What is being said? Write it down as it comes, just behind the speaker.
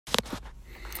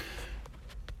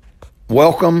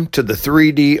Welcome to the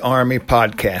 3D Army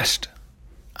Podcast.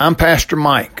 I'm Pastor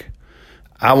Mike.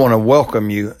 I want to welcome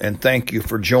you and thank you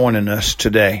for joining us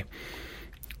today.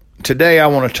 Today I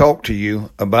want to talk to you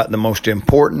about the most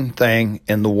important thing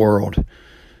in the world,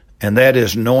 and that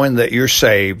is knowing that you're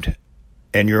saved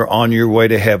and you're on your way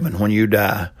to heaven when you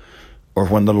die or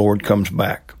when the Lord comes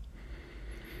back.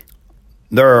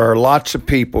 There are lots of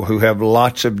people who have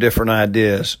lots of different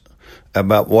ideas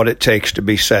about what it takes to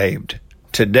be saved.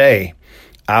 Today,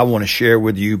 I want to share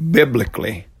with you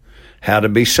biblically how to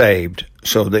be saved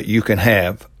so that you can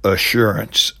have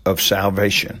assurance of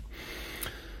salvation.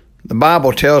 The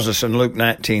Bible tells us in Luke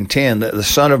 19:10 that the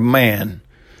Son of Man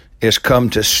is come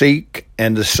to seek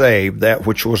and to save that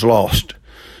which was lost.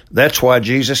 That's why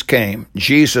Jesus came.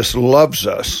 Jesus loves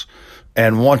us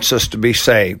and wants us to be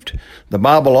saved. The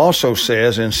Bible also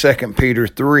says in 2 Peter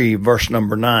 3, verse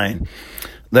number 9,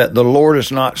 that the Lord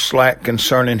is not slack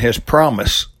concerning his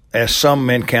promise, as some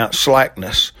men count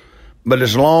slackness, but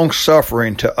is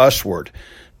long-suffering to usward,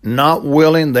 not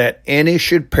willing that any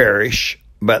should perish,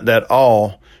 but that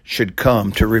all should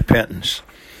come to repentance.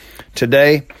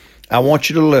 Today, I want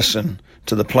you to listen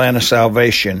to the plan of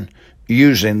salvation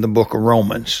using the book of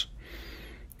Romans.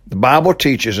 The Bible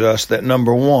teaches us that,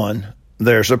 number one,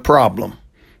 there's a problem.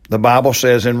 The Bible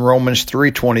says in Romans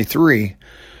 3:23,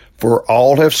 "For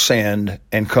all have sinned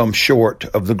and come short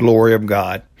of the glory of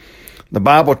God." The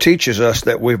Bible teaches us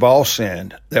that we've all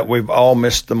sinned, that we've all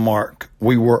missed the mark.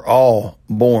 We were all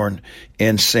born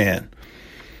in sin.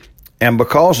 And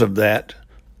because of that,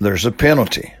 there's a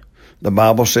penalty. The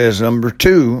Bible says, number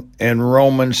two, in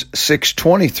Romans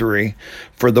 6:23,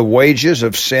 "For the wages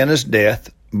of sin is death,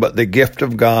 but the gift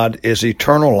of God is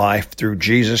eternal life through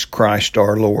Jesus Christ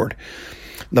our Lord."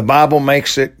 The Bible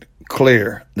makes it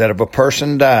clear that if a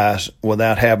person dies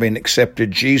without having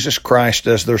accepted Jesus Christ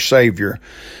as their Savior,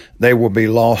 they will be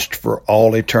lost for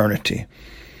all eternity.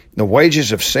 The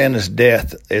wages of sin is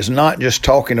death is not just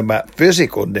talking about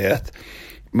physical death,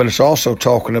 but it's also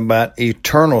talking about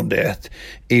eternal death,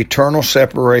 eternal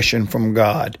separation from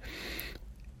God.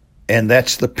 And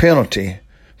that's the penalty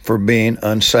for being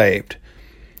unsaved.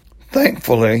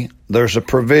 Thankfully, there's a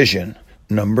provision.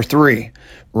 Number three,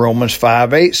 Romans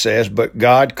 5:8 says, "But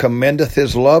God commendeth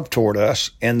his love toward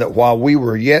us, in that while we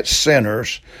were yet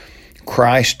sinners,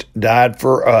 Christ died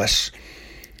for us."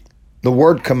 The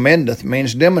word commendeth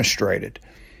means demonstrated.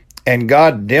 And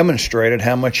God demonstrated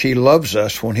how much he loves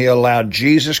us when he allowed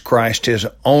Jesus Christ, his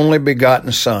only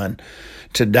begotten Son,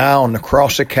 to die on the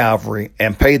cross of Calvary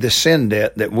and pay the sin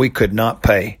debt that we could not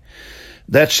pay.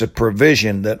 That's a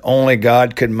provision that only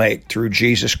God could make through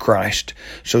Jesus Christ.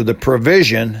 So the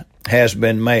provision has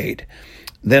been made.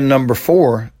 Then number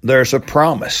four, there's a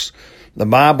promise. The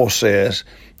Bible says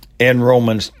in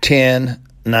Romans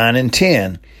 10:9 and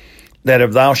 10, that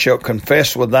if thou shalt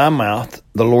confess with thy mouth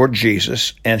the Lord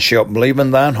Jesus, and shalt believe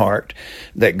in thine heart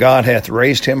that God hath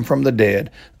raised him from the dead,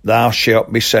 thou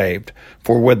shalt be saved.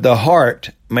 For with the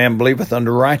heart man believeth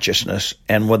unto righteousness,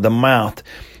 and with the mouth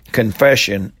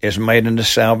confession is made unto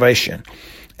salvation.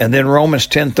 And then Romans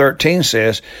 10:13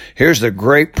 says, here's the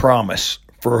great promise,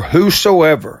 "For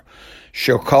whosoever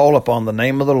shall call upon the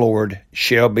name of the Lord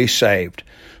shall be saved."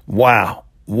 Wow,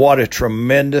 what a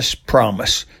tremendous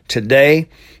promise. Today,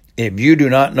 if you do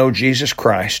not know Jesus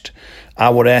Christ, I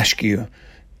would ask you,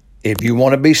 if you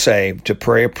want to be saved, to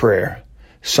pray a prayer,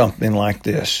 something like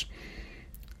this.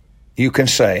 You can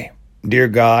say, "Dear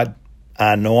God,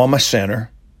 I know I'm a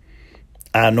sinner.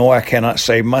 I know I cannot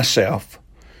save myself,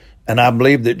 and I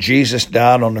believe that Jesus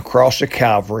died on the cross of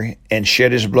Calvary and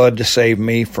shed his blood to save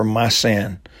me from my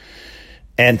sin.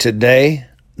 And today,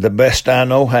 the best I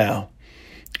know how,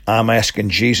 I'm asking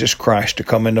Jesus Christ to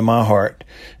come into my heart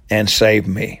and save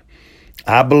me.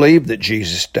 I believe that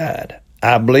Jesus died.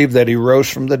 I believe that he rose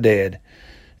from the dead,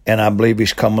 and I believe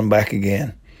he's coming back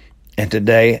again. And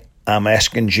today, I'm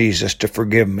asking Jesus to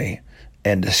forgive me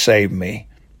and to save me.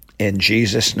 In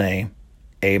Jesus' name,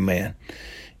 amen."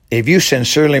 If you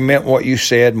sincerely meant what you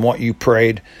said and what you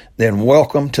prayed, then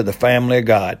welcome to the family of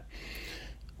God.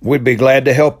 We'd be glad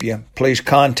to help you. Please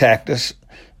contact us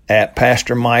at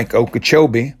Pastor Mike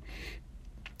Okeechobee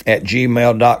at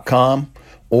gmail.com,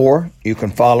 or you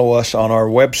can follow us on our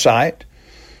website,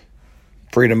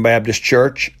 Freedom Baptist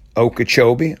Church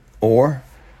Okeechobee, or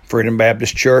Freedom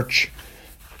Baptist Church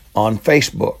on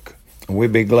Facebook.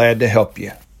 We'd be glad to help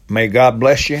you. May God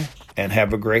bless you and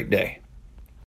have a great day.